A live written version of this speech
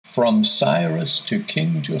From Cyrus to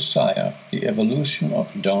King Josiah, the evolution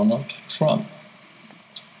of Donald Trump.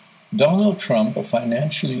 Donald Trump, a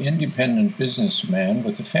financially independent businessman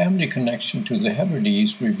with a family connection to the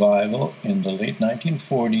Hebrides revival in the late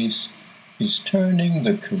 1940s, is turning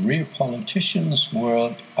the career politician's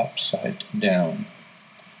world upside down.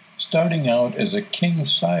 Starting out as a King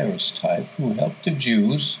Cyrus type who helped the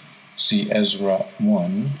Jews, see Ezra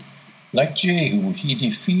 1, like Jehu, he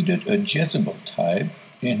defeated a Jezebel type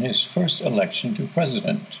in his first election to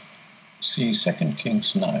president, see 2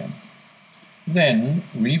 Kings 9. Then,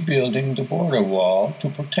 rebuilding the border wall to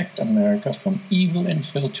protect America from evil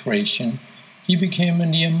infiltration, he became a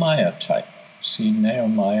Nehemiah type, see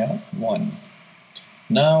Nehemiah 1.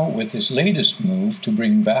 Now, with his latest move to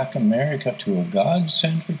bring back America to a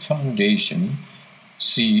God-centered foundation,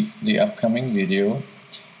 see the upcoming video,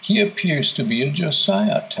 he appears to be a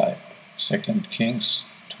Josiah type, 2 Kings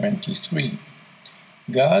 23.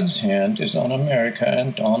 God's hand is on America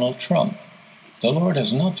and Donald Trump. The Lord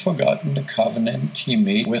has not forgotten the covenant he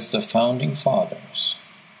made with the founding fathers.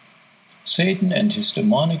 Satan and his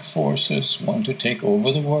demonic forces want to take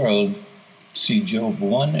over the world. See Job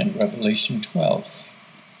 1 and Revelation 12.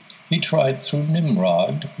 He tried through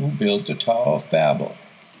Nimrod, who built the Tower of Babel.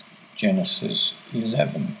 Genesis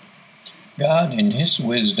 11. God, in his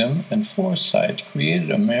wisdom and foresight,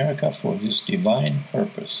 created America for his divine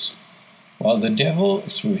purpose. While the devil,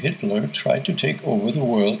 through Hitler, tried to take over the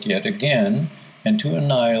world yet again and to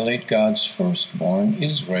annihilate God's firstborn,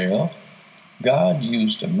 Israel, God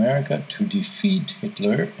used America to defeat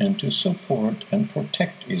Hitler and to support and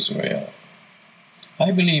protect Israel. I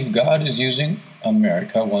believe God is using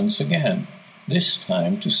America once again, this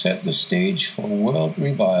time to set the stage for world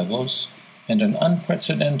revivals and an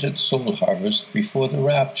unprecedented soul harvest before the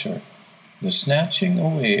rapture, the snatching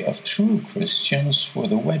away of true Christians for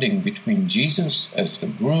the wedding between Jesus as the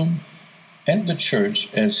groom and the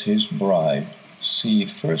church as his bride. See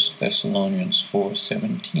 1 Thessalonians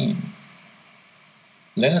 4:17.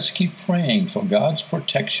 Let us keep praying for God's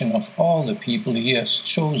protection of all the people he has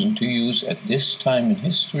chosen to use at this time in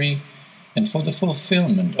history and for the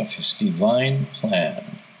fulfillment of his divine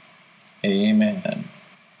plan. Amen.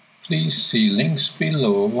 Please see links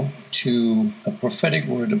below to a prophetic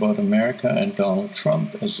word about America and Donald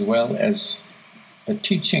Trump, as well as a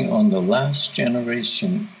teaching on the last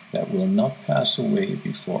generation that will not pass away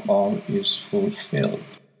before all is fulfilled.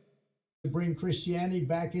 To bring Christianity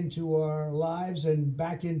back into our lives and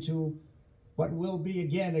back into what will be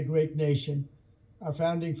again a great nation. Our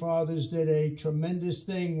founding fathers did a tremendous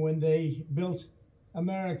thing when they built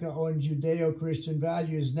America on Judeo-Christian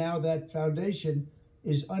values. Now that foundation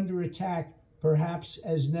is under attack, perhaps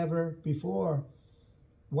as never before.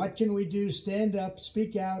 What can we do? Stand up,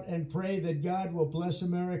 speak out, and pray that God will bless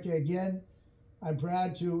America again. I'm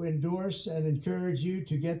proud to endorse and encourage you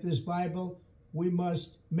to get this Bible. We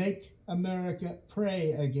must make America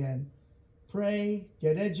pray again. Pray,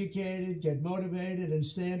 get educated, get motivated, and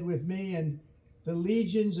stand with me and the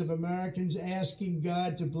legions of Americans asking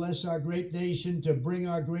God to bless our great nation, to bring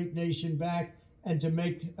our great nation back, and to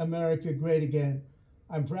make America great again.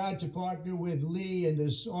 I'm proud to partner with Lee in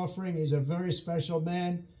this offering. He's a very special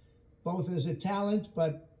man, both as a talent,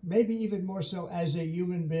 but maybe even more so as a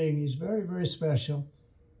human being. He's very, very special.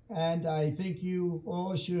 And I think you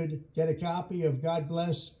all should get a copy of God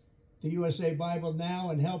Bless the USA Bible now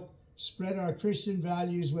and help spread our Christian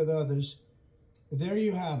values with others. There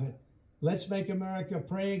you have it. Let's make America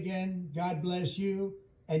pray again. God bless you,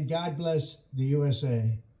 and God bless the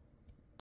USA.